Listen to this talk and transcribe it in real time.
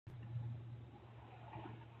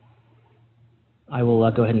I will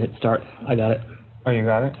go ahead and hit start. I got it. Oh, you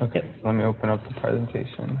got it? Okay. Yep. Let me open up the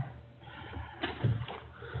presentation.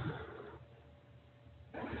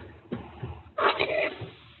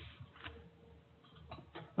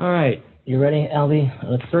 All right. You ready,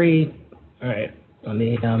 Albie? 3. All right. Let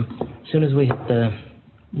me, as soon as we hit the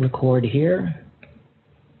record here.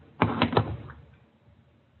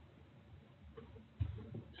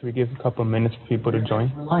 Should we give a couple minutes for people to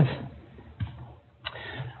join? We're live.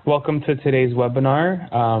 Welcome to today's webinar.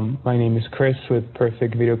 My name is Chris with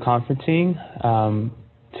Perfect Video Conferencing.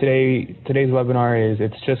 Today's webinar is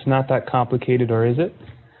It's Just Not That Complicated, or Is It?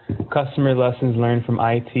 Customer Lessons Learned from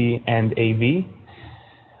IT and AV.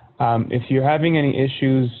 If you're having any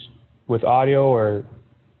issues with audio or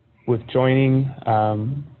with joining,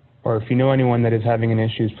 or if you know anyone that is having any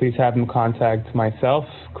issues, please have them contact myself,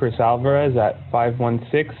 Chris Alvarez, at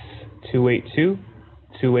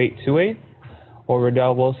 516-282-2828, or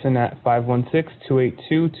Riddell Wilson at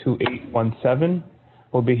 516-282-2817.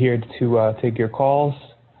 We'll be here to take your calls.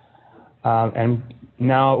 And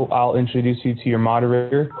now I'll introduce you to your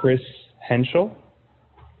moderator, Chris Henschel.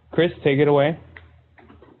 Chris, take it away.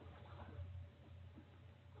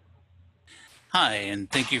 Hi, and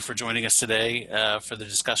thank you for joining us today for the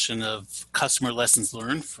discussion of customer lessons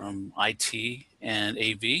learned from IT and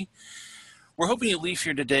AV. We're hoping you leave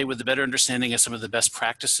here today with a better understanding of some of the best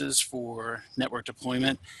practices for network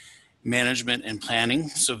deployment, management, and planning,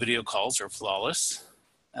 so video calls are flawless,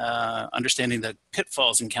 understanding the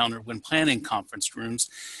pitfalls encountered when planning conference rooms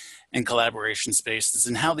and collaboration spaces,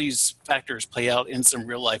 and how these factors play out in some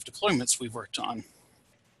real-life deployments we've worked on.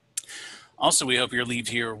 Also, we hope you'll leave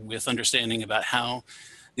here with understanding about how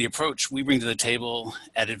the approach we bring to the table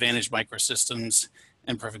at Advantage Micro Systems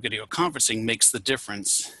and Perfect Video Conferencing makes the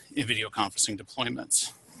difference in video conferencing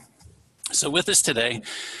deployments. So with us today,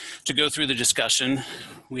 to go through the discussion,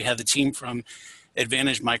 we have the team from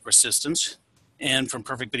Advantage Micro Systems and from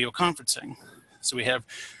Perfect Video Conferencing. So we have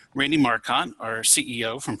Randy Marcotte, our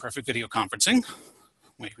CEO from Perfect Video Conferencing,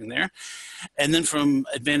 waving there. And then from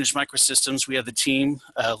Advantage Micro Systems, we have the team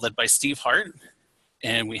led by Steve Hart,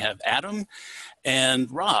 and we have Adam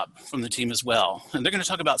and Rob from the team as well. And they're going to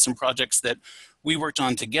talk about some projects that we worked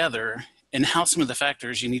on together and how some of the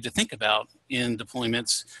factors you need to think about in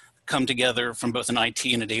deployments come together from both an IT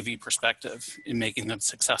and an AV perspective in making them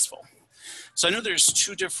successful. So I know there's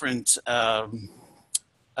two different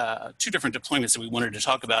deployments that we wanted to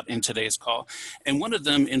talk about in today's call. And one of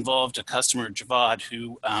them involved a customer, Javad,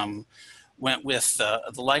 who went with the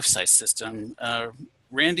life-size system.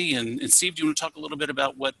 Randy and Steve, do you want to talk a little bit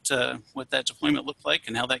about what that deployment looked like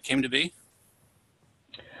and how that came to be?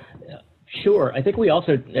 Sure. I think we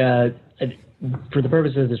also, for the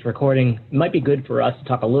purposes of this recording, it might be good for us to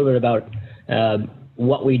talk a little bit about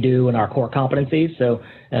what we do and our core competencies. So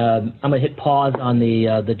I'm going to hit pause on the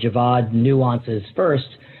Javad nuances first,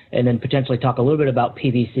 and then potentially talk a little bit about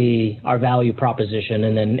PVC, our value proposition,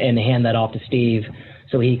 and then hand that off to Steve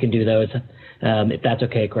so he can do those, if that's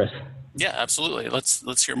okay, Chris. Yeah, absolutely.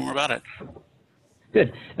 Let's hear more about it.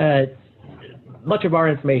 Good. Much of our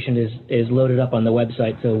information is loaded up on the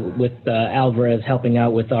website. So with Alvarez helping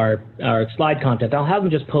out with our slide content, I'll have him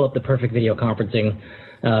just pull up the Perfect Video Conferencing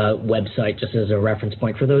website just as a reference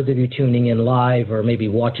point. For those of you tuning in live or maybe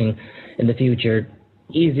watching in the future,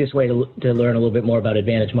 easiest way to learn a little bit more about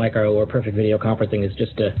Advantage Micro or Perfect Video Conferencing is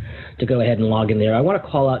just to go ahead and log in there. I want to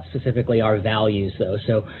call out specifically our values, though.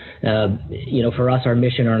 So, for us, our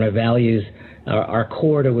mission and our values are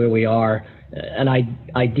core to where we are. And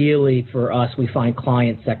ideally for us, we find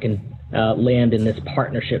clients that can land in this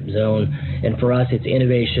partnership zone. And for us, it's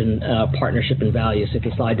innovation, partnership, and value. So if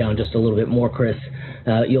you slide down just a little bit more, Chris,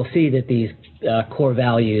 you'll see that these core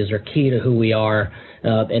values are key to who we are.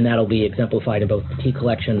 And that'll be exemplified in both the T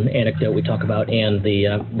collection anecdote we talk about and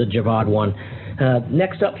the Javad one.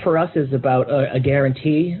 Next up for us is about a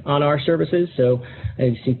guarantee on our services. So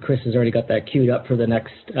you see Chris has already got that queued up for the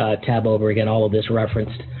next tab over. Again, all of this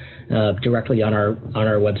referenced directly on our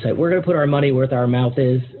website. We're going to put our money where our mouth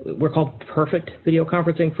is. We're called Perfect Video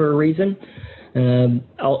Conferencing for a reason.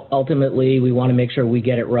 Ultimately, we want to make sure we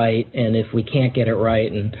get it right. And if we can't get it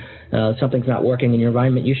right and something's not working in your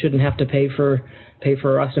environment, you shouldn't have to pay for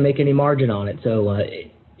us to make any margin on it. So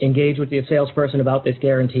engage with your salesperson about this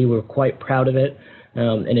guarantee. We're quite proud of it,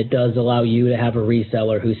 and it does allow you to have a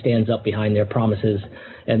reseller who stands up behind their promises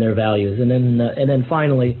and their values. And then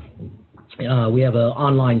finally, we have an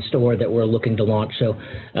online store that we're looking to launch. So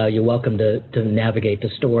you're welcome to navigate to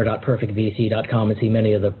store.perfectvc.com and see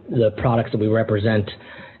many of the products that we represent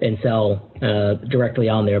and sell directly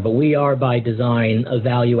on there. But we are by design a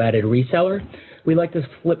value-added reseller. We like to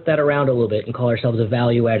flip that around a little bit and call ourselves a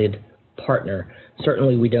value-added partner.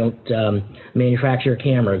 Certainly we don't manufacture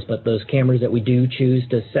cameras, but those cameras that we do choose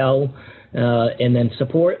to sell and then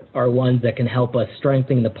support are ones that can help us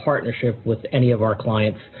strengthen the partnership with any of our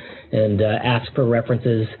clients and ask for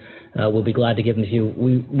references. We'll be glad to give them to you.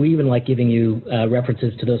 We even like giving you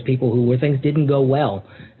references to those people where things didn't go well.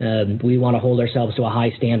 We want to hold ourselves to a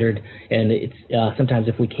high standard, and it's sometimes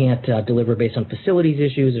if we can't deliver based on facilities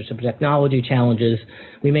issues or some technology challenges,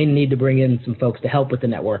 we may need to bring in some folks to help with the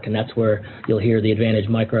network, and that's where you'll hear the Advantage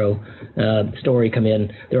Micro story come in.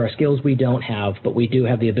 There are skills we don't have, but we do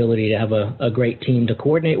have the ability to have a great team to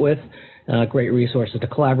coordinate with, great resources to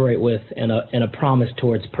collaborate with, and a promise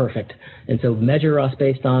towards perfect. And so measure us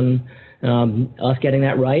based on us getting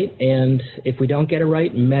that right, and if we don't get it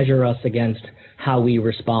right, measure us against how we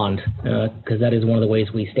respond, because that is one of the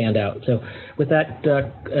ways we stand out. So with that,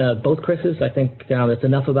 both Chris's, I think that's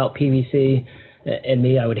enough about PVC and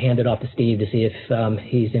me. I would hand it off to Steve to see if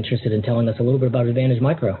he's interested in telling us a little bit about Advantage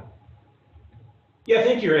Micro. Yeah,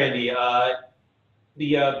 thank you, Randy.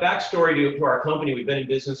 The backstory to our company, we've been in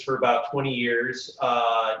business for about 20 years.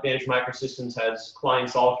 Advantage Microsystems has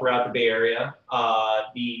clients all throughout the Bay Area.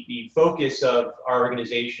 The focus of our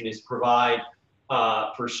organization is provide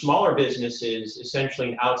for smaller businesses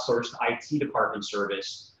essentially an outsourced IT department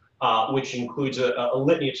service, which includes a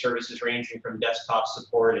litany of services ranging from desktop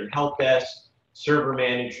support and help desk, server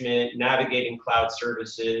management, navigating cloud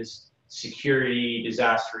services, security,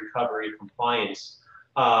 disaster recovery, compliance.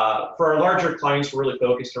 For our larger clients, we're really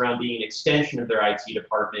focused around being an extension of their IT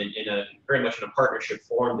department very much in a partnership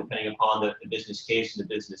form, depending upon the business case and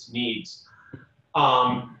the business needs.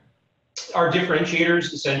 Our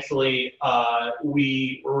differentiators, essentially,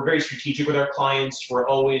 we're very strategic with our clients. We're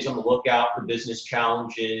always on the lookout for business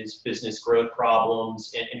challenges, business growth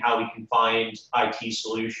problems, and how we can find IT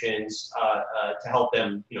solutions to help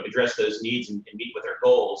them, address those needs and meet with their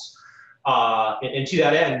goals. And to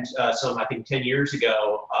that end, I think 10 years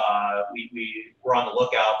ago, we were on the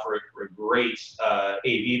lookout for a great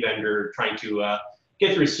AV vendor trying to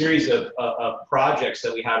get through a series of projects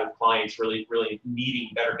that we had with clients really needing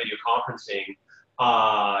better video conferencing.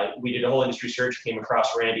 We did a whole industry search, came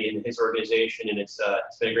across Randy and his organization, and it's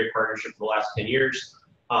been a great partnership for the last 10 years.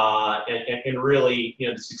 And really,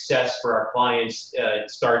 the success for our clients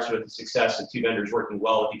starts with the success of two vendors working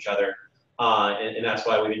well with each other. And that's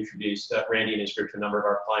why we've introduced Randy and his group to a number of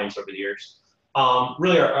our clients over the years.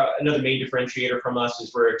 Really, another main differentiator from us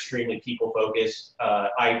is we're extremely people-focused.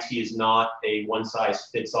 IT is not a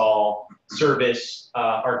one-size-fits-all service.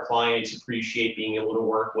 Our clients appreciate being able to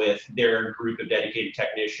work with their group of dedicated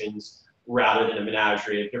technicians rather than a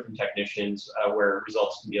menagerie of different technicians where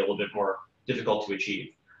results can be a little bit more difficult to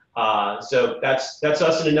achieve. So that's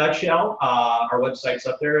us in a nutshell. Our website's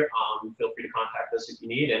up there. Feel free to contact us if you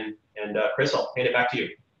need. And Chris, I'll hand it back to you.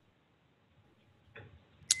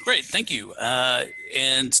 Great, thank you.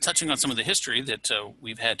 And touching on some of the history that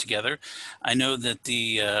we've had together, I know that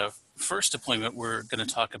the first deployment we're going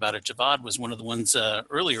to talk about at Javad was one of the ones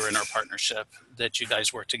earlier in our partnership that you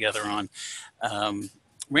guys worked together on.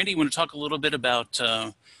 Randy, you want to talk a little bit about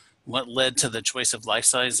what led to the choice of life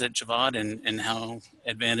size at Javad and how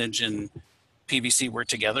Advantage and PVC worked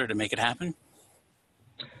together to make it happen?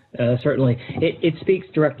 Certainly. It speaks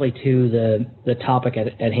directly to the topic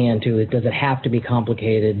at hand, too. Does it have to be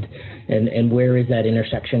complicated? And where is that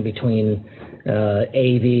intersection between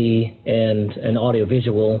AV and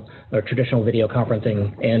audiovisual or traditional video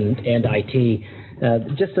conferencing and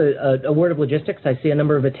IT? Just a word of logistics. I see a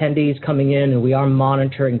number of attendees coming in, and we are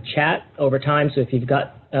monitoring chat over time. So if you've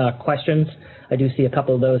got questions, I do see a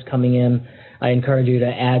couple of those coming in. I encourage you to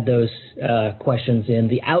add those questions in.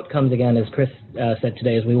 The outcomes, again, as Chris said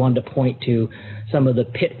today, is we wanted to point to some of the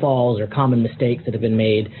pitfalls or common mistakes that have been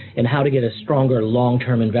made and how to get a stronger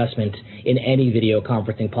long-term investment in any video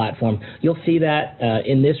conferencing platform. You'll see that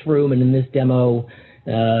in this room and in this demo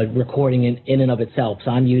recording in and of itself.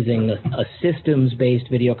 So I'm using a systems-based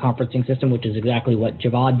video conferencing system, which is exactly what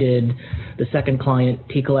Javad did. The second client,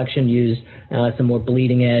 T-Collection, used some more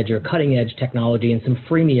bleeding edge or cutting edge technology and some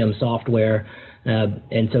freemium software.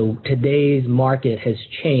 And so today's market has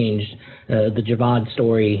changed. The Javad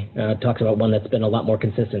story talks about one that's been a lot more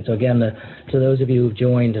consistent. So again, to those of you who've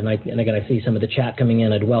joined, and again, I see some of the chat coming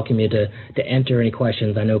in, I'd welcome you to enter any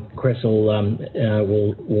questions. I know Chris will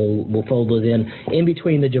fold those in. In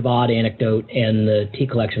between the Javad anecdote and the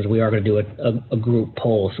T-Collections, we are going to do a group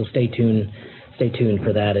poll. So stay tuned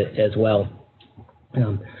for that as well.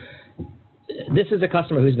 This is a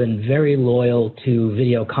customer who's been very loyal to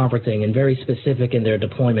video conferencing and very specific in their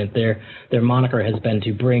deployment. Their moniker has been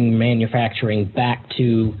to bring manufacturing back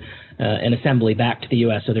to an assembly back to the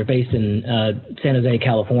U.S. So they're based in San Jose,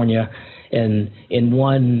 California, and in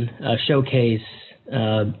one showcase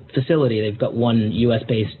facility, they've got one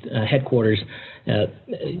U.S.-based headquarters.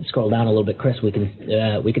 Scroll down a little bit, Chris. We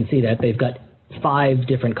can see that they've got 5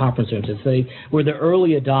 different conference rooms. So they were the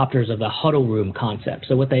early adopters of the huddle room concept.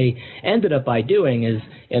 So what they ended up by doing is,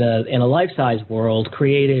 in a life-size world,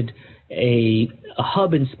 created a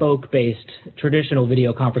hub and spoke based traditional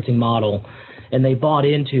video conferencing model, and they bought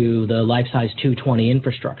into the life-size 220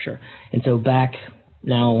 infrastructure. And so back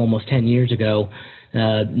now almost 10 years ago,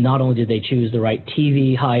 not only did they choose the right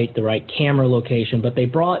TV height, the right camera location, but they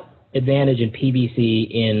brought Advantage and PVC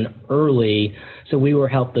in early. So we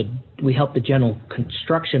helped the general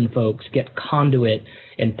construction folks get conduit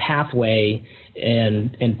and pathway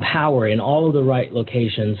and power in all of the right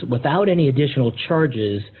locations without any additional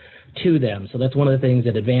charges to them. So that's one of the things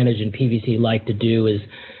that Advantage and PVC like to do, is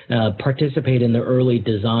participate in the early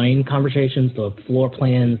design conversations, the floor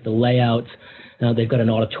plans, the layouts. They've got an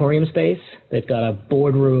auditorium space, they've got a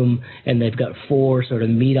boardroom, and they've got 4 sort of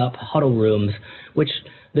meet-up huddle rooms, which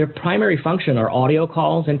their primary function are audio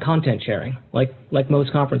calls and content sharing, like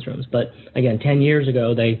most conference rooms. But again, 10 years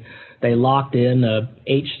ago, they locked in a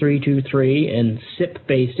H323 and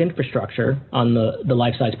SIP-based infrastructure on the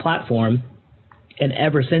life-size platform, and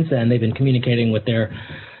ever since then, they've been communicating with their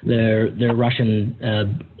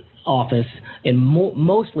Russian office in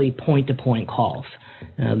mostly point-to-point calls.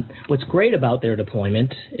 What's great about their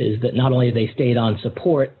deployment is that not only have they stayed on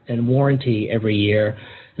support and warranty every year,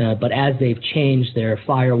 but as they've changed their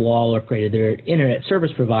firewall or created their internet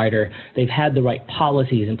service provider, they've had the right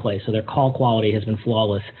policies in place, so their call quality has been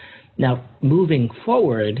flawless. Now, moving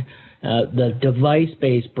forward, the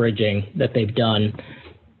device-based bridging that they've done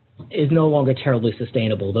is no longer terribly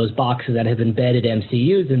sustainable. Those boxes that have embedded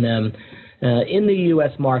MCUs in them in the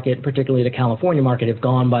U.S. market, particularly the California market, have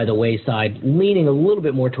gone by the wayside, leaning a little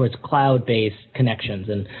bit more towards cloud-based connections.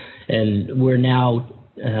 And we're now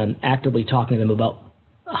actively talking to them about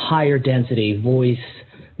higher density voice,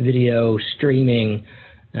 video, streaming,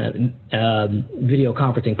 video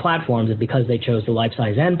conferencing platforms. And because they chose the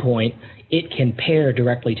life-size endpoint, it can pair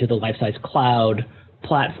directly to the life-size cloud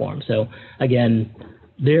platform. So again,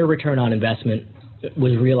 their return on investment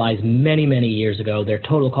was realized many, many years ago. Their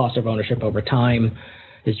total cost of ownership over time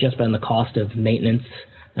has just been the cost of maintenance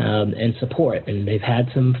and support. And they've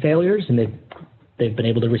had some failures, and they've been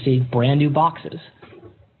able to receive brand new boxes.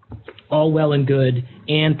 All well and good,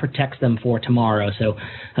 and protects them for tomorrow. So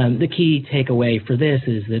the key takeaway for this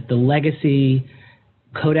is that the legacy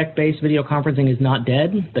codec-based video conferencing is not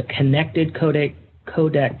dead. The connected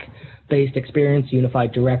codec-based experience,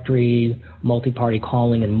 unified directory, multi-party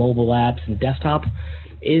calling, and mobile apps and desktop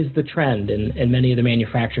is the trend, and many of the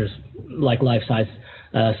manufacturers, like Life-Size,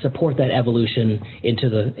 support that evolution into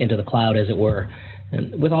the cloud, as it were.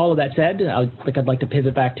 And with all of that said, I'd like to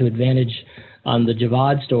pivot back to Advantage on the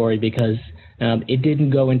Javad story, because it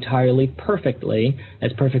didn't go entirely perfectly,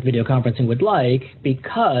 as perfect video conferencing would like,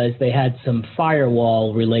 because they had some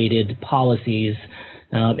firewall-related policies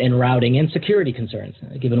and routing and security concerns.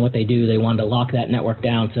 Given what they do, they wanted to lock that network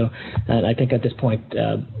down. So I think at this point,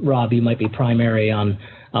 Rob, you might be primary on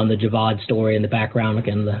the Javad story in the background.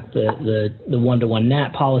 Again, the one-to-one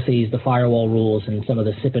NAT policies, the firewall rules, and some of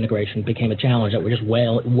the SIP integration became a challenge that were just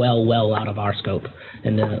well out of our scope.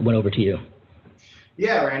 And went over to you.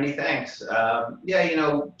 Yeah, Randy, thanks.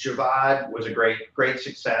 Javad was a great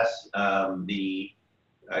success. The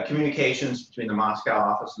communications between the Moscow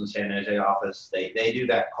office and the San Jose office, they do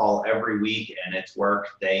that call every week, and it's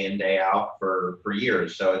worked day in, day out for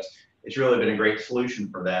years. So it's really been a great solution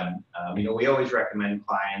for them. We always recommend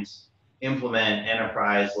clients implement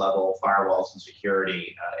enterprise level firewalls and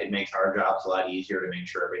security. It makes our jobs a lot easier to make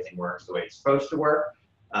sure everything works the way it's supposed to work.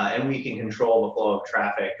 And we can control the flow of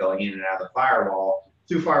traffic going in and out of the firewall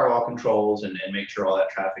through firewall controls, and make sure all that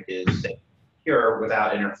traffic is secure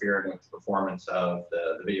without interfering with the performance of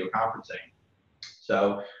the video conferencing.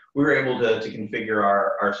 So we were able to configure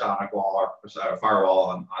our sonic wall, our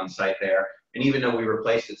firewall on site there. And even though we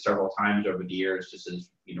replaced it several times over the years, just as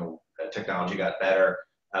technology got better,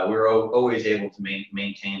 we were always able to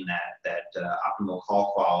maintain that optimal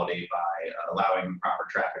call quality by allowing proper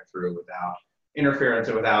traffic through without interference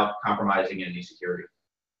and without compromising any security.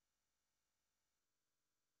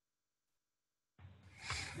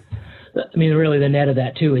 I mean, really, the net of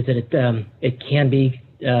that too is that it can be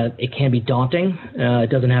daunting. It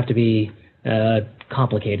doesn't have to be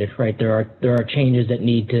complicated, right? There are changes that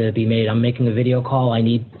need to be made. I'm making a video call. I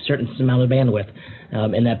need a certain amount of bandwidth,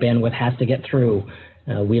 and that bandwidth has to get through.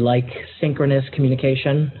 We like synchronous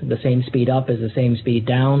communication. The same speed up is the same speed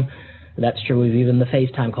down. That's true of even the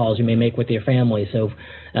FaceTime calls you may make with your family. So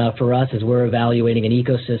for us, as we're evaluating an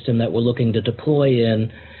ecosystem that we're looking to deploy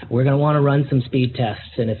in, we're going to want to run some speed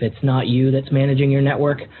tests. And if it's not you that's managing your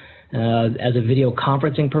network, as a video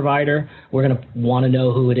conferencing provider, we're going to want to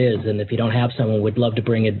know who it is. And if you don't have someone, we'd love to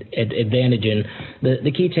bring Advantage in.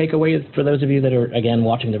 The key takeaway for those of you that are, again,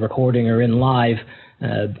 watching the recording or in live,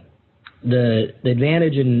 the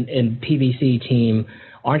Advantage and PVC team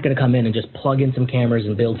aren't going to come in and just plug in some cameras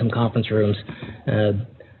and build some conference rooms.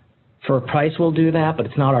 For a price, we'll do that, but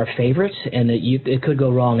it's not our favorite, and it could go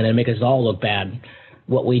wrong and it'll make us all look bad.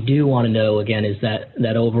 What we do want to know, again, is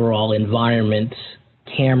that overall environment,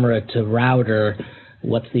 camera to router,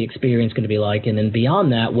 what's the experience going to be like, and then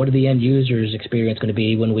beyond that, what are the end users' experience going to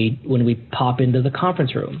be when we pop into the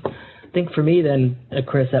conference room? I think for me then,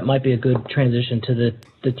 Chris, that might be a good transition to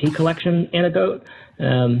the tea collection anecdote.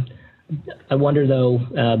 I wonder though,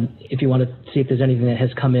 if you want to see if there's anything that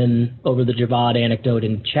has come in over the Javad anecdote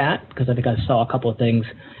in chat, because I think I saw a couple of things,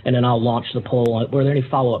 and then I'll launch the poll. Were there any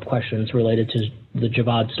follow-up questions related to the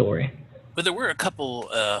Javad story? But there were a couple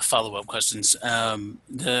follow-up questions.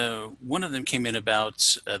 One of them came in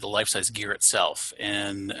about the life-size gear itself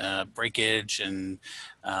and breakage and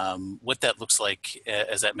what that looks like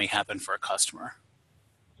as that may happen for a customer.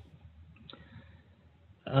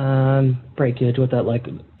 Breakage, what that like?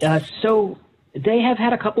 So they have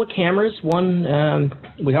had a couple of cameras. One,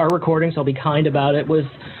 we are recording, so I'll be kind about it, was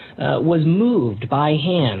moved by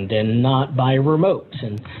hand and not by remote,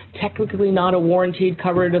 and technically not a warranted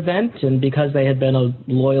covered event. And because they had been a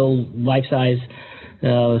loyal Life-Size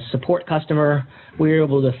support customer, we were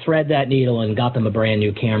able to thread that needle and got them a brand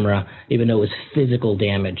new camera, even though it was physical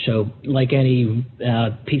damage. So like any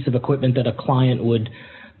piece of equipment that a client would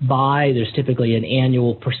buy, there's typically an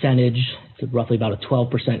annual percentage. It's roughly about a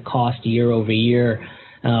 12% cost year over year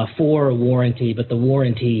for a warranty, but the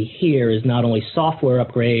warranty here is not only software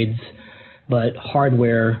upgrades, but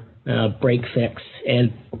hardware break fix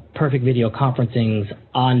and perfect video conferencing's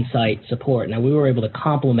on-site support. Now, we were able to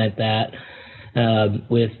complement that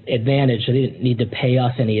with Advantage, so they didn't need to pay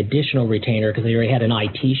us any additional retainer because they already had an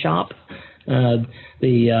IT shop. But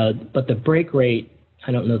the break rate,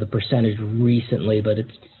 I don't know the percentage recently, but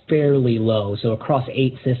it's fairly low. So across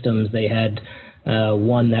 8 systems, they had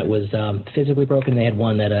one that was physically broken. They had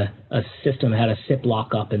one that a system had a SIP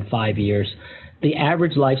lockup in 5 years. The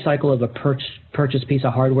average life cycle of a purchase piece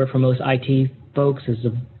of hardware for most IT folks is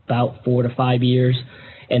about 4 to 5 years,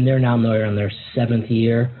 and they're now on their 7th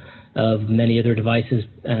year of many of their devices,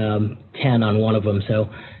 10 on one of them. So,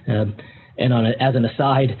 and as an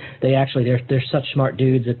aside, they're such smart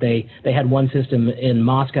dudes that they had one system in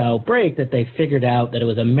Moscow break that they figured out that it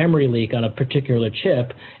was a memory leak on a particular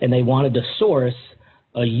chip, and they wanted to source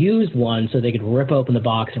a used one so they could rip open the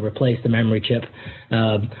box and replace the memory chip.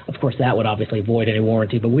 Of course, that would obviously void any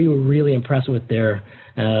warranty, but we were really impressed with their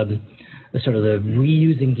sort of the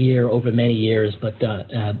reusing gear over many years. But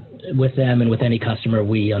with them and with any customer,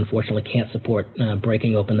 we unfortunately can't support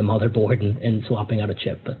breaking open the motherboard and swapping out a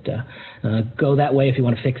chip. But go that way if you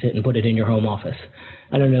want to fix it and put it in your home office.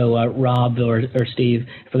 I don't know, Rob or Steve,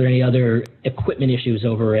 if there are any other equipment issues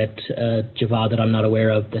over at Javad that I'm not aware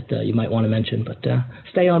of that you might want to mention, but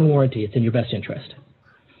stay on warranty. It's in your best interest.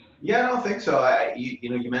 Yeah, I don't think so.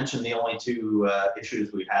 You mentioned the only 2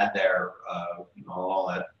 issues we've had there. All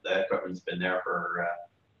that equipment's been there for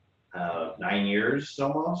 9 years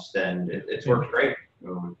almost, and it's worked great.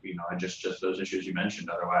 Just those issues you mentioned.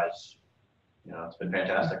 Otherwise, it's been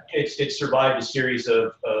fantastic. It's survived a series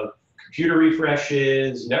of computer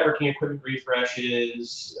refreshes, networking equipment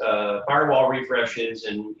refreshes, firewall refreshes,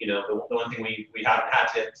 and the one thing we haven't had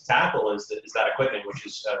to tackle is that equipment, which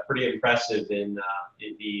is pretty impressive in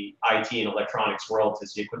the IT and electronics world to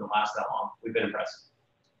see equipment last that long. We've been impressed.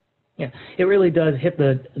 Yeah, it really does hit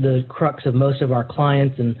the crux of most of our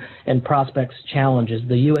clients and prospects' challenges.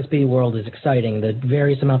 The USB world is exciting. The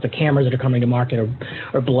various amounts of cameras that are coming to market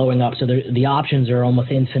are blowing up, so the options are almost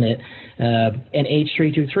infinite. And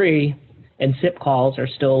H.323 and SIP calls are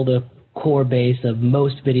still the core base of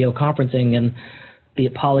most video conferencing, and be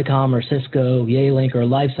it Polycom or Cisco, Yealink or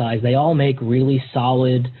Life-Size, they all make really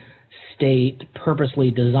solid state, purposely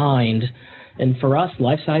designed. And for us,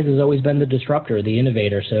 Life-Size has always been the disruptor, the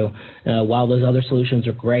innovator. So while those other solutions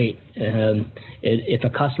are great, if a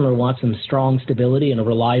customer wants some strong stability and a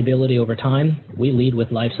reliability over time, we lead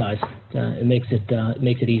with Life-Size. It makes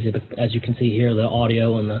it easy. But as you can see here, the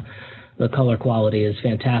audio and the color quality is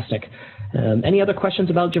fantastic. Any other questions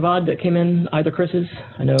about Javad that came in, either Chris's?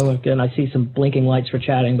 I know, again, I see some blinking lights for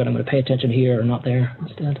chatting, but I'm going to pay attention here or not there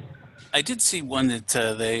instead. I did see one that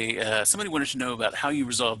somebody wanted to know about how you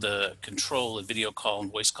resolve the control of video call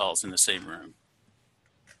and voice calls in the same room.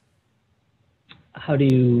 How do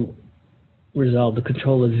you resolve the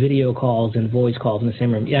control of video calls and voice calls in the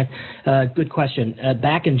same room? Yeah, good question.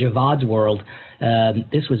 Back in Javad's world,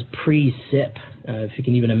 this was pre-SIP, if you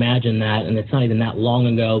can even imagine that, and it's not even that long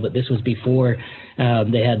ago, but this was before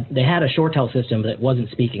they had a ShoreTel system that wasn't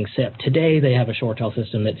speaking SIP. Today they have a ShoreTel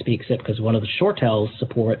system that speaks SIP because one of the ShoreTel's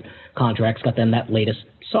support contracts got them that latest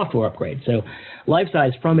software upgrade. So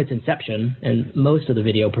Lifesize from its inception, and most of the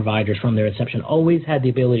video providers from their inception, always had the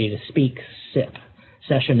ability to speak SIP,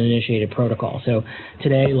 Session Initiated Protocol. So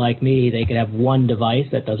today, like me, they could have one device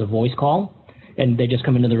that does a voice call, and they just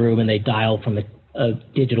come into the room and they dial from a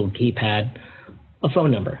digital keypad a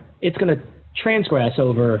phone number. It's going to transgress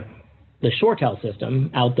over the ShoreTel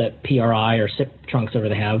system out that PRI or SIP trunks over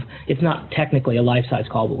they have. It's not technically a life-size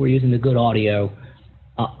call, but we're using the good audio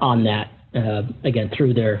on that, again,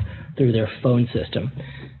 through their phone system.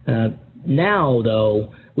 Now,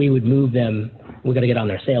 though, we would move them, we've got to get on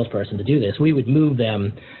their salesperson to do this, we would move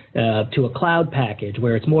them to a cloud package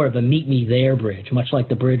where it's more of a meet me there bridge, much like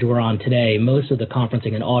the bridge we're on today. Most of the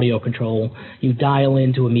conferencing and audio control, you dial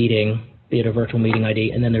into a meeting, be it a virtual meeting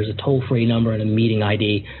ID, and then there's a toll-free number and a meeting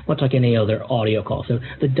ID, much like any other audio call. So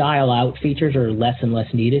the dial-out features are less and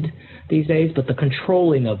less needed these days, but the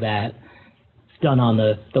controlling of that is done on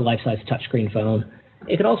the life-size touchscreen phone.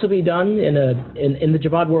 It can also be done in the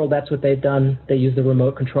Javad world. That's what they've done. They use the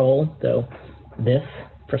remote control. So this,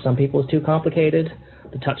 for some people, is too complicated.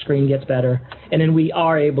 The touchscreen gets better. And then we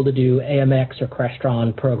are able to do AMX or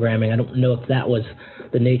Crestron programming. I don't know if that was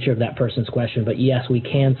the nature of that person's question, but yes, we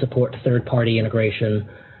can support third-party integration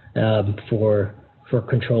for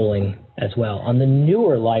controlling as well. On the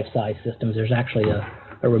newer life-size systems, there's actually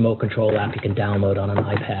a remote control app you can download on an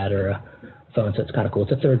iPad or a phone, so it's kind of cool.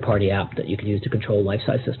 It's a third-party app that you can use to control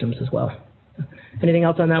life-size systems as well. Anything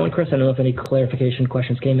else on that one, Chris? I don't know if any clarification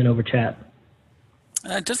questions came in over chat.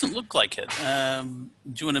 It doesn't look like it.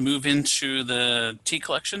 Do you want to move into the T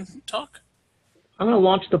collection talk? I'm going to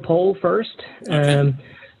launch the poll first. Okay.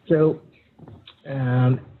 So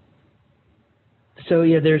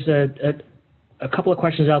yeah, there's a couple of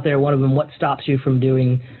questions out there. One of them, what stops you from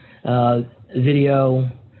doing video?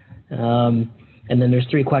 And then there's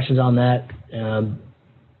 3 questions on that.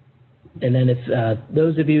 And then if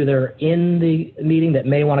those of you that are in the meeting that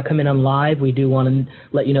may want to come in on live, we do want to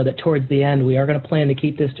let you know that towards the end, we are going to plan to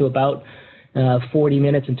keep this to about 40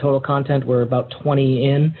 minutes in total content. We're about 20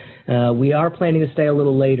 in. We are planning to stay a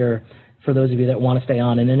little later for those of you that want to stay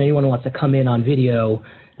on. And then anyone who wants to come in on video,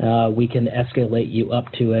 we can escalate you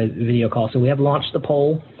up to a video call. So we have launched the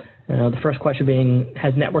poll. The first question being,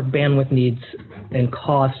 has network bandwidth needs and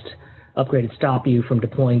cost upgraded stop you from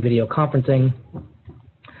deploying video conferencing?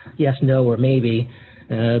 Yes, no, or maybe.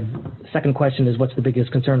 Second question is, what's the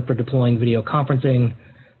biggest concern for deploying video conferencing?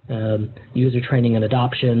 User training and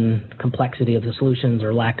adoption, complexity of the solutions,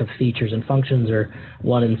 or lack of features and functions, or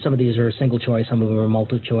one, and some of these are single choice, some of them are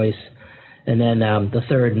multi-choice. And then the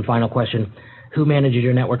third and final question, who manages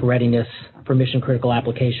your network readiness for mission critical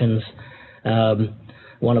applications?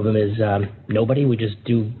 One of them is nobody. We just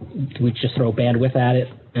throw bandwidth at it.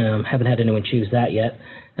 Haven't had anyone choose that yet.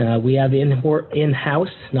 We have in-house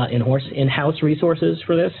resources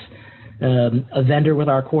for this, a vendor with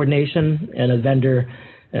our coordination, and a vendor,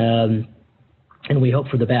 and we hope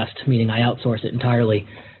for the best, meaning I outsource it entirely.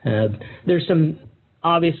 There's some,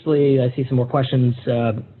 obviously, I see some more questions.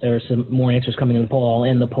 There are some more answers coming in the poll. I'll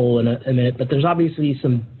end the poll in a minute, but there's obviously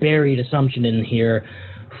some buried assumption in here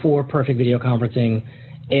for perfect video conferencing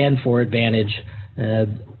and for Advantage.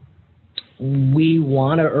 We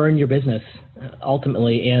want to earn your business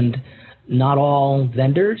ultimately, and not all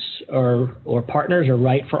vendors or partners are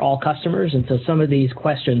right for all customers, and so some of these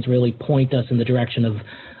questions really point us in the direction of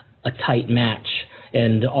a tight match,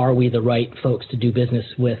 and are we the right folks to do business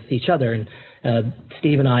with each other? And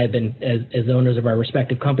Steve and I have been, as owners of our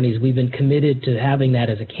respective companies, we've been committed to having that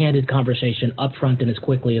as a candid conversation upfront and as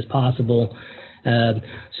quickly as possible,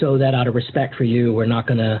 so that out of respect for you, we're not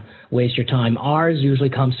going to waste your time. Ours usually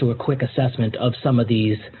comes to a quick assessment of some of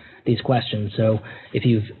these questions. So if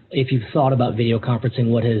you've thought about video conferencing,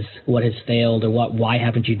 what has failed, or why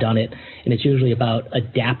haven't you done it? And it's usually about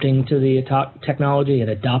adapting to the technology and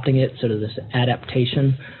adopting it, sort of this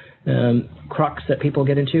adaptation crux that people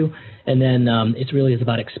get into. And then it really is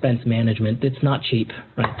about expense management. It's not cheap,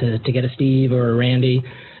 right? To get a Steve or a Randy.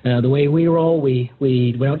 The way we roll, we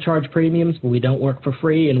don't charge premiums, but we don't work for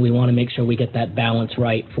free, and we want to make sure we get that balance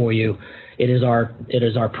right for you. It is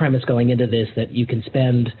our premise going into this that you can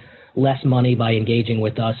spend less money by engaging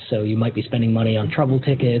with us. So you might be spending money on trouble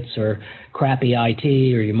tickets or crappy IT,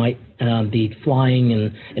 or you might be flying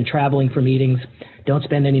and traveling for meetings. Don't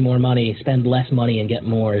spend any more money, spend less money and get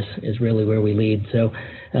more is really where we lead. So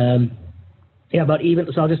yeah, about even,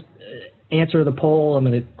 so I'll just answer the poll. I'm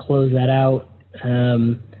going to close that out.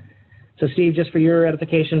 So Steve, just for your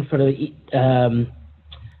edification, for the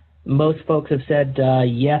most folks have said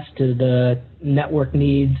yes to the network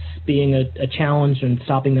needs being a challenge and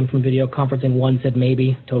stopping them from video conferencing. One said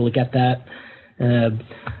maybe, totally get that, and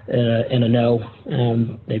a no,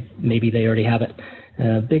 maybe they already have it.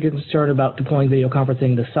 Big concern about deploying video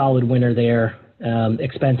conferencing, the solid winner there,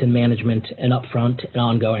 expense and management and upfront and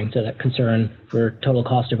ongoing, so that concern for total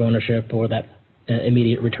cost of ownership or that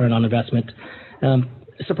immediate return on investment.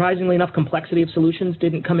 Surprisingly enough, complexity of solutions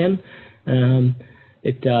didn't come in.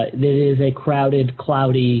 It is a crowded,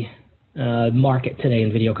 cloudy market today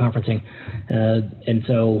in video conferencing, and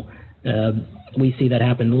so we see that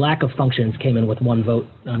happen. Lack of functions came in with one vote.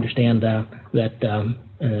 Understand that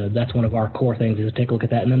that's one of our core things, is to take a look at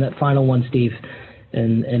that. And then that final one, Steve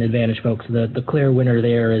and Advantage folks, the clear winner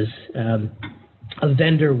there is a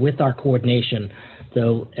vendor with our coordination.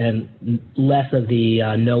 So, and less of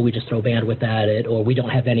the no, we just throw bandwidth at it, or we don't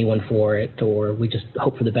have anyone for it, or we just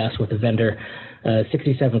hope for the best with a vendor.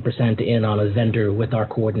 67% in on a vendor with our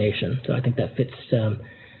coordination. So I think that fits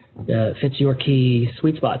your key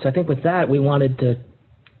sweet spot. So I think with that, we wanted to,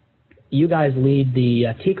 you guys lead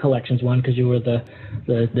the T collections one because you were the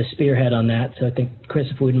spearhead on that. So I think, Chris,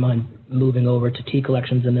 if we wouldn't mind moving over to T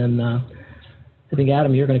collections, and then I think,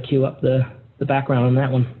 Adam, you're going to queue up the background on that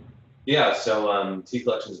one. Yeah, so T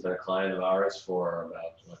Collections has been a client of ours for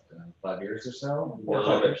about 5 years or so. Maybe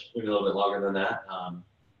a little bit longer than that.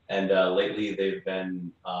 And lately they've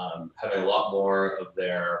been having a lot more of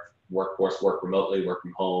their workforce work remotely, work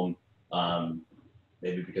from home,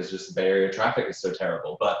 maybe because just the Bay Area traffic is so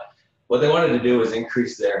terrible. But what they wanted to do was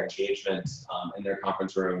increase their engagement in their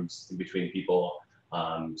conference rooms in between people.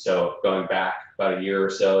 So going back about a year or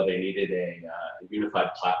so, they needed a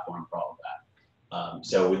unified platform for all of that.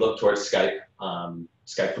 So we look towards Skype,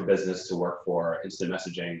 Skype for Business to work for instant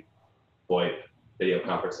messaging, VoIP, video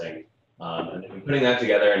conferencing, and then putting that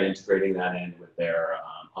together and integrating that in with their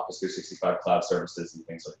Office 365 cloud services and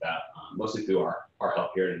things like that, mostly through our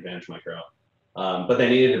help here at Advantage Micro. But they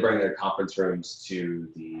needed to bring their conference rooms to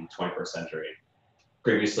the 21st century.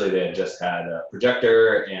 Previously, they had just had a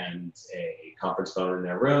projector and a conference phone in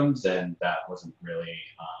their rooms, and that wasn't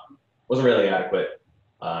really adequate.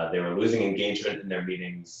 They were losing engagement in their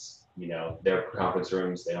meetings. You know, their conference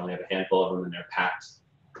rooms, they only have a handful of them, and they're packed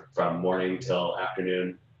from morning till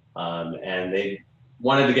afternoon. And they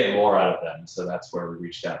wanted to get more out of them. So that's where we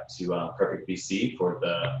reached out to Perfect VC for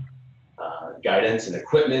the guidance and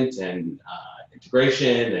equipment and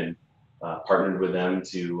integration, and partnered with them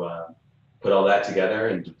to put all that together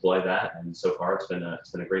and deploy that. And so far it's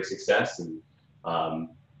been a great success. And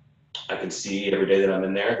I can see every day that I'm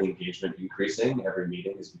in there, the engagement increasing. Every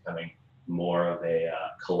meeting is becoming more of a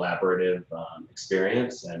collaborative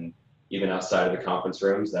experience. And even outside of the conference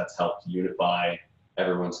rooms, that's helped unify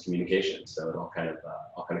everyone's communication. So it all kind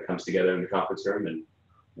of comes together in the conference room and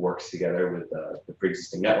works together with the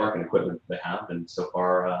pre-existing network and equipment that they have. And so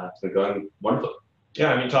far, it's been going wonderfully.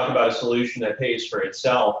 Yeah, I mean, talk about a solution that pays for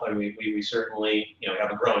itself. I mean, we certainly,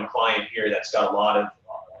 have a growing client here that's got a lot of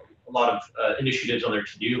initiatives on their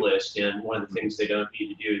to-do list, and one of the things they don't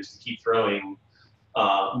need to do is to keep throwing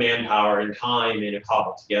manpower and time in a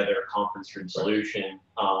cobbled together conference room solution.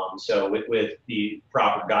 So with the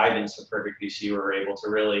proper guidance of Perfect VC, we're able to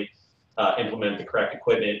really implement the correct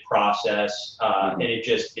equipment process, and it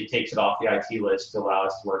takes it off the IT list to allow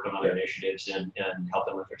us to work on other initiatives and help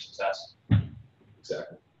them with their success.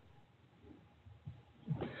 Exactly.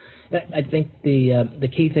 I think the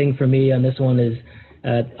key thing for me on this one is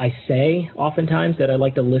I say oftentimes that I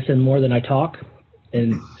like to listen more than I talk,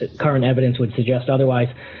 and current evidence would suggest otherwise.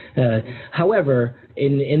 However,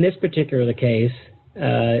 in this particular case,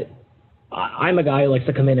 I'm a guy who likes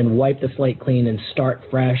to come in and wipe the slate clean and start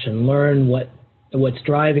fresh and learn what's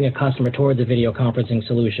driving a customer towards a video conferencing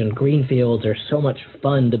solution. Greenfields are so much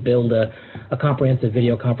fun to build a comprehensive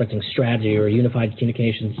video conferencing strategy or a unified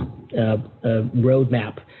communications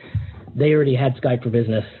roadmap. They already had Skype for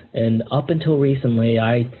Business, and up until recently,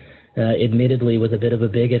 I admittedly was a bit of a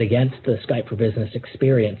bigot against the Skype for Business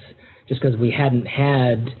experience, just because we hadn't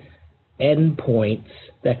had endpoints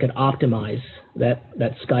that could optimize that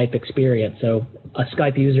Skype experience. So a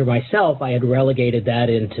Skype user myself, I had relegated that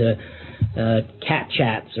into cat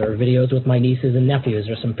chats or videos with my nieces and nephews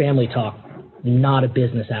or some family talk, not a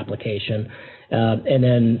business application. And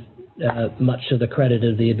then much to the credit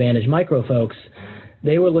of the Advantage Micro folks,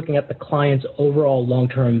 they were looking at the client's overall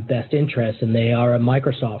long-term best interests, and they are a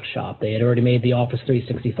Microsoft shop. They had already made the Office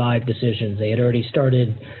 365 decisions. They had already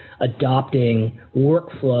started adopting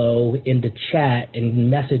workflow into chat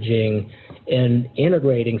and messaging and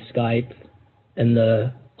integrating Skype and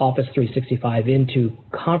the Office 365 into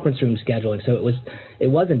conference room scheduling. So it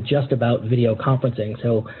wasn't just about video conferencing.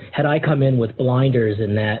 So had I come in with blinders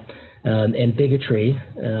in that and bigotry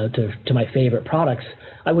to my favorite products,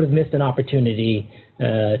 I would have missed an opportunity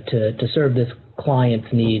to serve this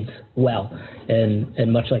client's needs well.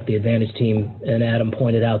 And much like the Advantage team and Adam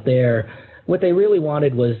pointed out there, what they really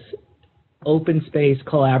wanted was open space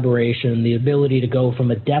collaboration, the ability to go from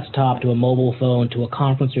a desktop to a mobile phone to a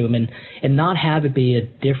conference room and not have it be a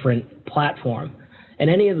different platform. And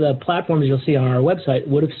any of the platforms you'll see on our website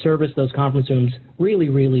would have serviced those conference rooms really,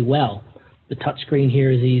 really well. The touchscreen here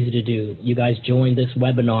is easy to do. You guys joined this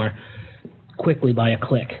webinar quickly by a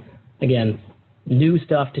click. Again, new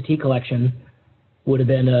stuff to T-Collection would have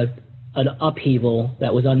been an upheaval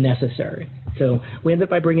that was unnecessary. So we ended up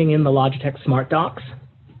by bringing in the Logitech Smart Docks.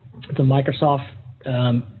 It's a Microsoft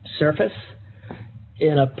Surface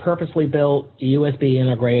in a purposely built USB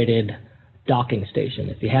integrated docking station.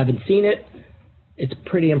 If you haven't seen it, it's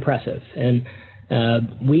pretty impressive. And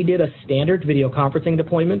we did a standard video conferencing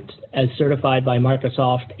deployment as certified by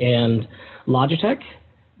Microsoft and Logitech,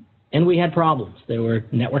 and we had problems. There were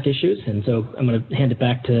network issues, and so I'm going to hand it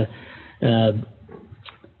back to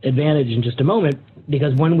Advantage in just a moment,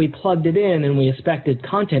 because when we plugged it in and we expected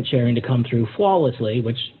content sharing to come through flawlessly,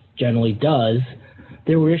 which generally does,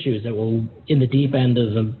 there were issues that were in the deep end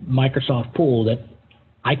of the Microsoft pool that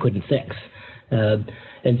I couldn't fix.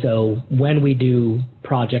 And so when we do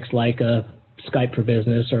projects like a Skype for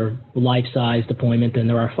Business or life-size deployment, and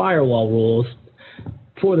there are firewall rules,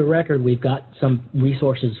 for the record, we've got some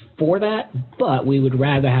resources for that, but we would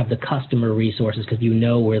rather have the customer resources because you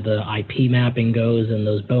know where the IP mapping goes and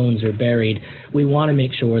those bones are buried. We want to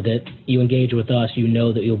make sure that you engage with us, you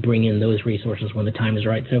know that you'll bring in those resources when the time is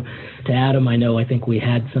right. So to Adam, I think we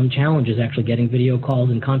had some challenges actually getting video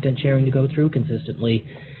calls and content sharing to go through consistently,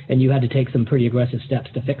 and you had to take some pretty aggressive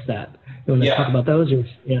steps to fix that. You want to talk about those? Or,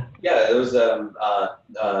 yeah, it was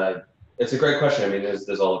it's a great question. I mean, there was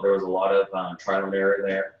a lot of trial and error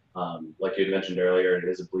there. Like you had mentioned earlier, it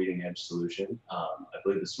is a bleeding edge solution. I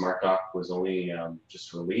believe the Smart Dock was only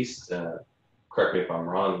just released, correct me if I'm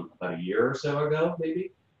wrong, about a year or so ago,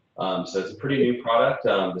 maybe. So it's a pretty new product.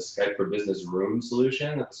 The Skype for Business Room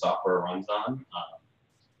solution that the software runs on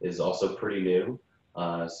is also pretty new.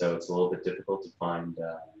 So it's a little bit difficult to find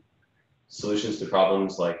solutions to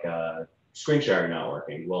problems like screen sharing not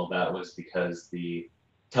working. Well, that was because the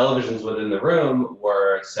televisions within the room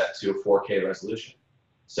were set to a 4K resolution.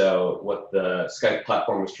 So what the Skype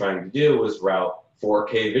platform was trying to do was route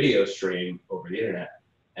 4K video stream over the internet.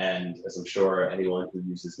 And as I'm sure anyone who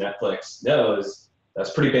uses Netflix knows,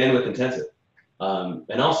 that's pretty bandwidth intensive.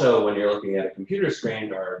 And also when you're looking at a computer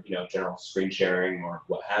screen or general screen sharing or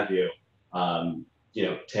what have you,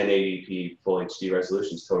 1080p full HD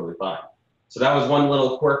resolution is totally fine. So that was one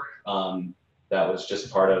little quirk that was just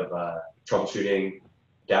part of troubleshooting,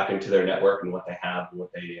 adapting to their network and what they have, and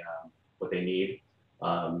what they need,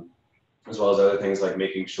 as well as other things like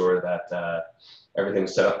making sure that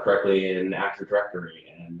everything's set up correctly in Active Directory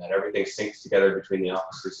and that everything syncs together between the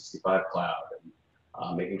Office 365 cloud, and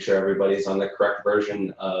making sure everybody's on the correct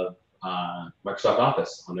version of Microsoft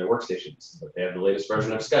Office on their workstations, that they have the latest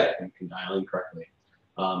version of Skype and can dial in correctly.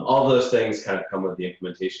 All of those things kind of come with the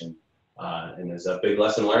implementation, and there's a big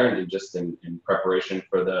lesson learned in preparation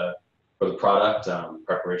for the product,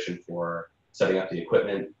 preparation for setting up the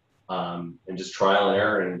equipment, and just trial and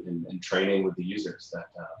error and training with the users that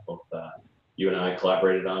both you and I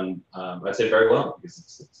collaborated on, I'd say very well,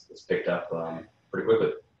 because it's picked up pretty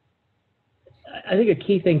quickly. I think a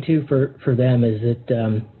key thing too for them is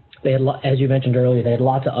that they had, as you mentioned earlier, they had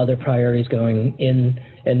lots of other priorities going in,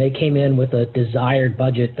 and they came in with a desired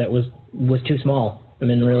budget that was too small. I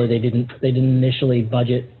mean, really, they didn't initially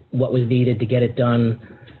budget what was needed to get it done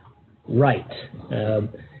right,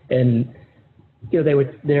 and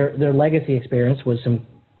their legacy experience was some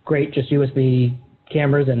great just USB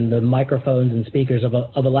cameras and the microphones and speakers of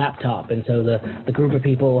a laptop, and so the group of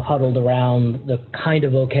people huddled around the kind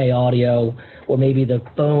of okay audio, or maybe the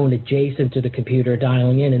phone adjacent to the computer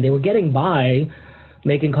dialing in, and they were getting by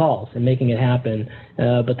making calls and making it happen,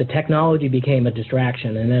 but the technology became a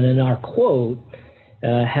distraction. And then in our quote,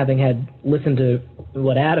 having had listened to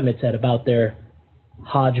what Adam had said about their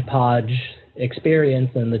hodgepodge experience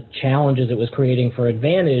and the challenges it was creating for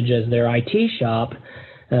Advantage as their IT shop,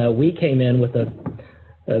 we came in with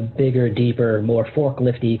a bigger, deeper, more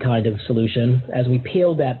forklifty kind of solution. As we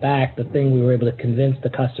peeled that back, the thing we were able to convince the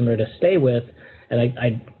customer to stay with,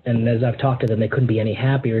 and as I've talked to them, they couldn't be any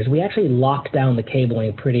happier, is we actually locked down the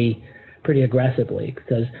cabling pretty aggressively,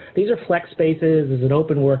 because these are flex spaces, it's an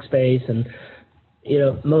open workspace, and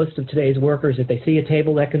most of today's workers, if they see a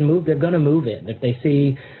table that can move, they're going to move it. If they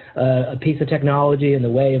see a piece of technology in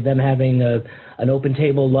the way of them having an open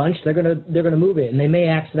table lunch, they're going to move it, and they may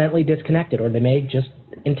accidentally disconnect it, or they may just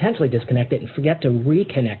intentionally disconnect it and forget to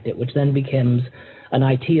reconnect it, which then becomes an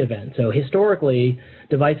IT event. So historically,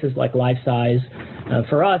 devices like life-size,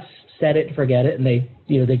 for us, set it and forget it, and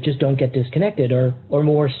they just don't get disconnected, or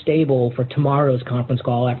more stable for tomorrow's conference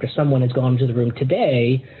call after someone has gone into the room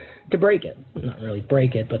today to break it. Not really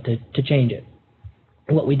break it, but to change it.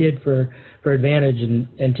 What we did for Advantage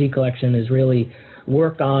and T-Collection is really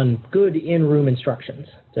work on good in-room instructions.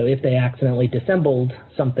 So if they accidentally disassembled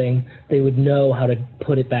something, they would know how to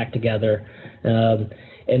put it back together.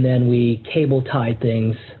 And then we cable tied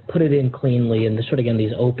things, put it in cleanly, and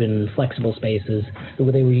these open, flexible spaces. They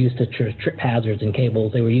were used to trip hazards and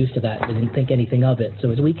cables. They were used to that. They didn't think anything of it.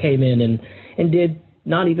 So as we came in and did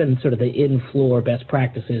not even sort of the in-floor best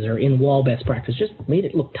practices or in-wall best practices, just made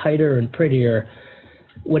it look tighter and prettier.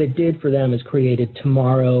 What it did for them is created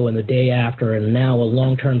tomorrow and the day after and now a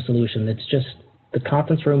long-term solution that's just, the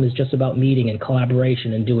conference room is just about meeting and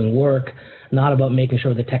collaboration and doing work, not about making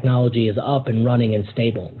sure the technology is up and running and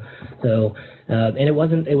stable. So, and it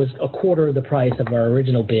was a quarter of the price of our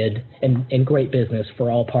original bid, and great business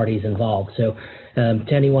for all parties involved. So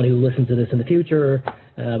to anyone who listens to this in the future,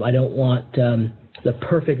 I don't want the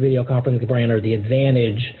perfect video conferencing brand or the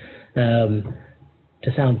Advantage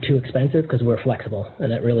to sound too expensive, because we're flexible,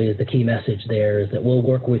 and that really is the key message there, is that we'll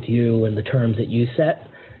work with you in the terms that you set,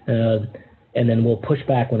 and then we'll push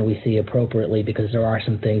back when we see appropriately, because there are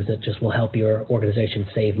some things that just will help your organization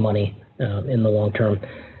save money in the long term.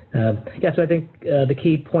 So I think the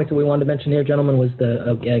key point that we wanted to mention here, gentlemen, was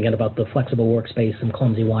again about the flexible workspace and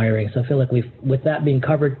clumsy wiring. So I feel like with that being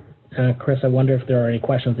covered, Chris, I wonder if there are any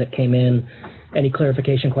questions that came in, any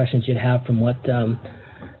clarification questions you'd have from what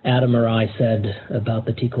Adam or I said about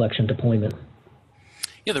the T-Collection deployment.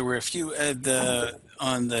 Yeah, there were a few.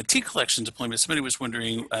 On the T-Collection deployment, somebody was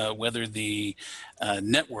wondering whether the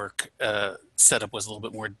network setup was a little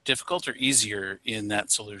bit more difficult or easier in that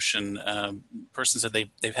solution. Person said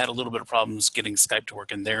they've had a little bit of problems getting Skype to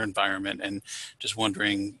work in their environment, and just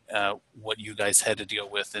wondering what you guys had to deal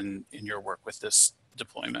with in your work with this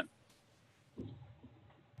deployment.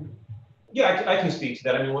 Yeah, I can speak to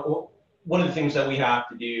that. I mean, one of the things that we have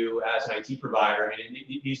to do as an IT provider, I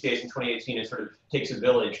mean, these days in 2018, it sort of takes a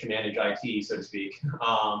village to manage IT, so to speak.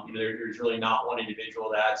 There's really not one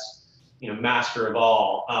individual that's, master of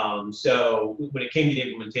all. So when it came to the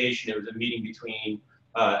implementation, it was a meeting between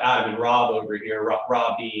Adam and Rob over here,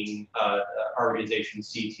 Rob being our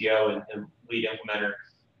organization's CTO and lead implementer,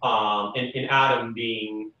 and Adam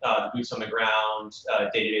being the boots on the ground,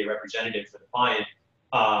 day-to-day representative for the client.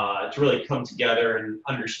 To really come together and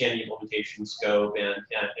understand the implementation scope and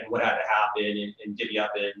what had to happen and divvy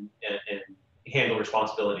up and handle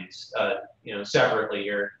responsibilities, separately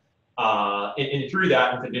here. And through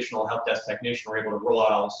that, with additional help desk technician, we're able to roll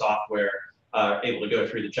out all the software, able to go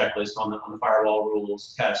through the checklist on the firewall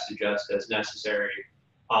rules, test, adjust as necessary,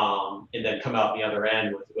 and then come out the other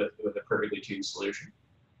end with a perfectly tuned solution.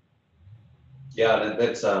 Yeah,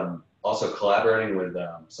 that's also collaborating with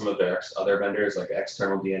some of their other vendors, like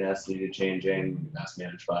external DNS needed changing, that's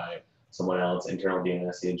managed by someone else. Internal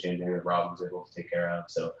DNS needed changing that Rob was able to take care of.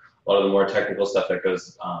 So a lot of the more technical stuff that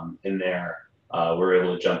goes in there, we're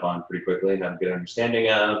able to jump on pretty quickly and have a good understanding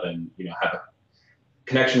of, and have a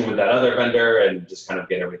connection with that other vendor and just kind of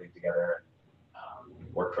get everything together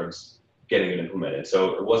and work towards getting it implemented.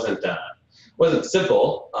 So it wasn't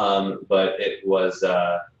simple, but it was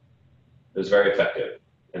very effective.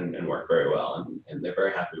 And worked very well, and they're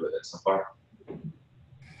very happy with it so far.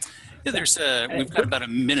 Yeah, we've got about a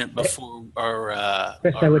minute before our.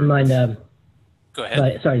 Chris, I wouldn't mind. Go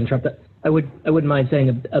ahead. Sorry to interrupt. I wouldn't mind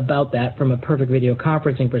saying about that from a perfect video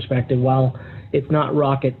conferencing perspective. While it's not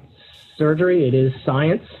rocket surgery, it is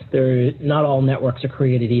science. Not all networks are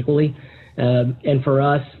created equally, and for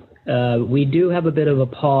us, we do have a bit of a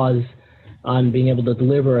pause on being able to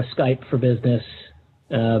deliver a Skype for Business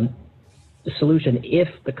solution if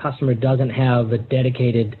the customer doesn't have a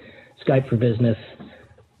dedicated Skype for Business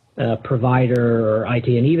provider or IT,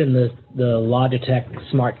 and even the Logitech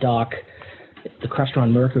Smart Dock, the Crestron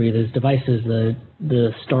Mercury, those devices,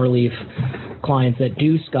 the Starleaf clients that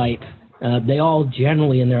do Skype, they all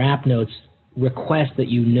generally in their app notes request that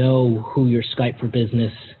who your Skype for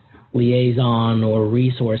Business liaison or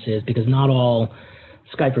resources, because not all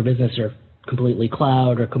Skype for Business are completely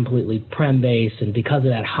cloud or completely prem-based, and because of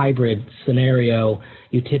that hybrid scenario,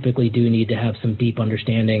 you typically do need to have some deep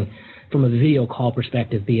understanding from a video call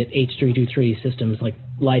perspective, be it H.323 systems like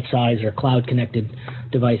life-size or cloud-connected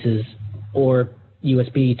devices or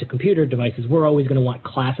USB to computer devices. We're always going to want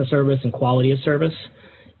class of service and quality of service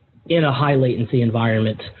in a high latency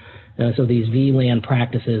environment. So these VLAN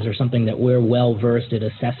practices are something that we're well versed at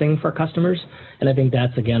assessing for customers, and I think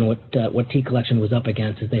that's again what T Collection was up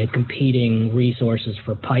against, is they had competing resources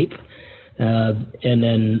for pipe, and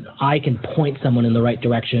then I can point someone in the right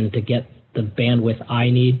direction to get the bandwidth I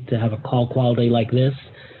need to have a call quality like this.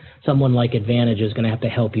 Someone like Advantage is going to have to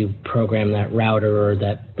help you program that router or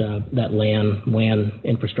that WAN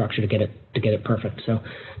infrastructure to get it perfect. So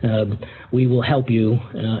we will help you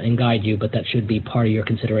and guide you, but that should be part of your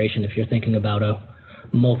consideration if you're thinking about a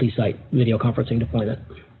multi-site video conferencing deployment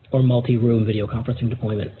or multi-room video conferencing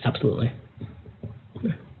deployment. Absolutely.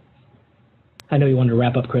 I know you wanted to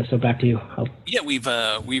wrap up, Chris, so back to you. Yeah,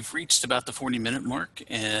 we've reached about the 40-minute mark,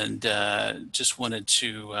 and just wanted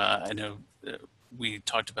to, I know we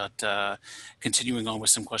talked about continuing on with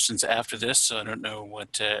some questions after this, so I don't know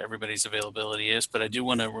what everybody's availability is, but I do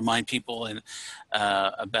want to remind people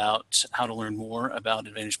about how to learn more about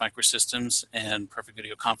Advantage Microsystems and Perfect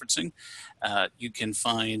Video Conferencing. You can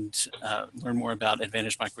learn more about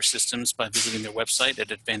Advantage Microsystems by visiting their website at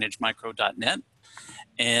advantagemicro.net.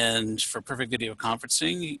 And for Perfect Video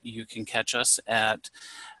Conferencing, you can catch us at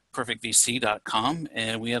perfectvc.com,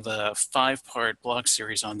 and we have a 5-part blog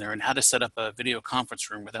series on there on how to set up a video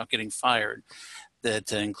conference room without getting fired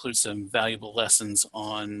that includes some valuable lessons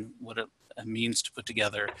on what it means to put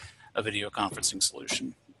together a video conferencing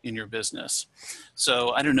solution in your business.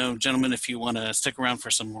 So I don't know, gentlemen, if you want to stick around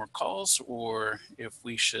for some more calls or if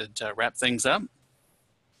we should wrap things up.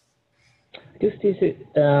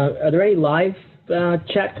 Are there any live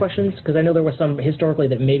chat questions? Because I know there were some historically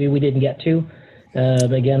that maybe we didn't get to.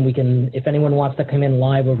 Again, we can, if anyone wants to come in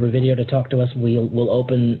live over video to talk to us, we'll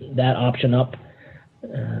open that option up.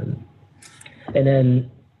 And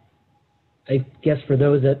then I guess for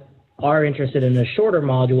those that are interested in a shorter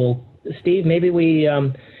module, Steve, maybe we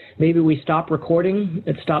stop recording.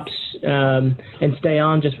 It stops and stay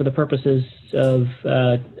on just for the purposes of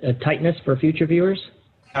tightness for future viewers.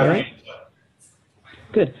 All right.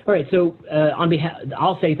 Good. All right. So on behalf,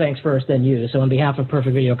 I'll say thanks first, then you. So on behalf of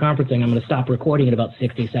Perfect Video Conferencing, I'm going to stop recording in about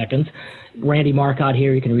 60 seconds. Randy Marcotte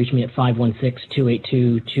here. You can reach me at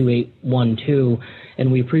 516-282-2812.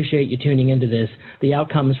 And we appreciate you tuning into this. The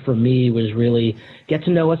outcomes for me was really get to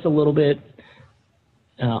know us a little bit,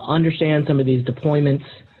 understand some of these deployments,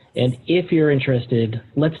 and if you're interested,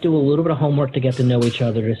 let's do a little bit of homework to get to know each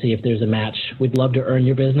other to see if there's a match. We'd love to earn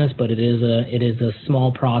your business, but it is a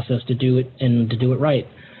small process to do it and to do it right.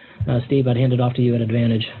 Steve, I'd hand it off to you at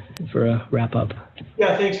Advantage for a wrap up.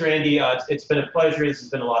 Yeah, thanks, Randy. It's been a pleasure. This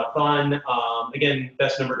has been a lot of fun. Again,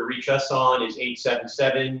 best number to reach us on is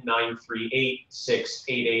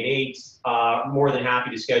 877-938-6888. More than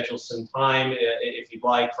happy to schedule some time if you'd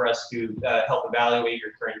like for us to help evaluate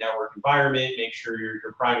your current network environment, make sure you're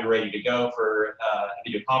primed and ready to go for a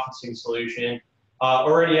video conferencing solution,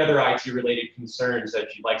 or any other IT-related concerns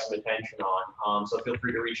that you'd like some attention on. So feel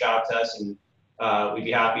free to reach out to us, and we'd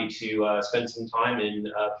be happy to spend some time and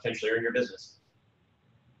potentially earn your business.